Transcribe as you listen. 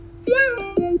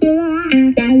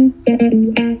Hey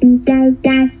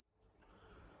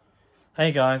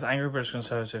guys, Angry British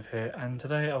Conservative here, and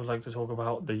today I would like to talk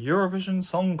about the Eurovision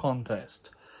Song Contest.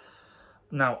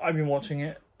 Now, I've been watching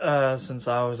it since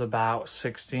I was about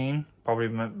 16, probably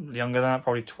younger than that,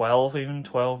 probably 12, even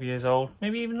 12 years old,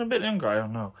 maybe even a bit younger, I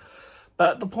don't know.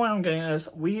 But the point I'm getting is,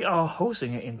 we are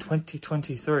hosting it in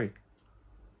 2023.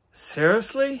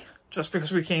 Seriously? Just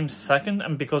because we came second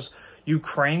and because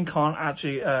Ukraine can't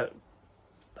actually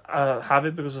have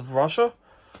it because of Russia?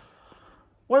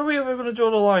 Where are we ever going to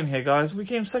draw the line here, guys? We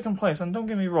came second place, and don't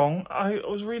get me wrong, I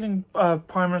was reading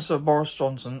Prime Minister Boris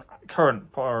Johnson,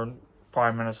 current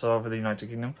Prime Minister of the United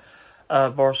Kingdom,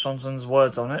 Boris Johnson's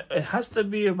words on it. It has to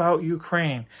be about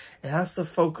Ukraine. It has to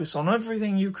focus on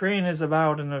everything Ukraine is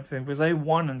about and everything, because they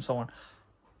won and so on.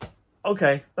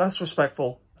 Okay, that's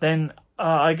respectful. Then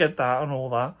I get that and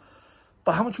all that.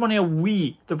 But how much money are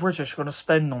we, the British, going to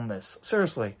spend on this?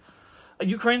 Seriously.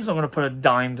 Ukraine's not going to put a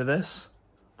dime to this.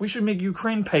 We should make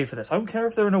Ukraine pay for this. I don't care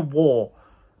if they're in a war.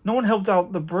 No one helped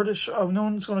out the British. No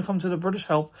one's going to come to the British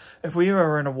help if we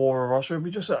were in a war with Russia. It'd be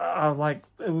just it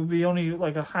would be only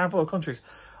like a handful of countries,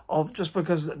 just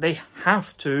because they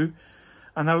have to,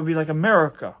 and that would be like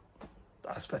America.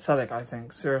 That's pathetic, I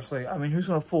think. Seriously, I mean, who's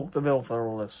going to fork the bill for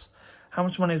all this? How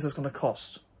much money is this going to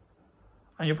cost?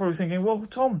 And you're probably thinking, well,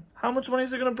 Tom, how much money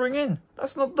is it going to bring in?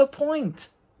 That's not the point.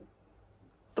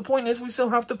 The point is we still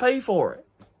have to pay for it.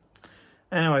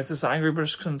 Anyways, this is Angry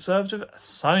British Conservative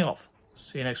signing off.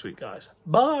 See you next week, guys.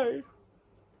 Bye!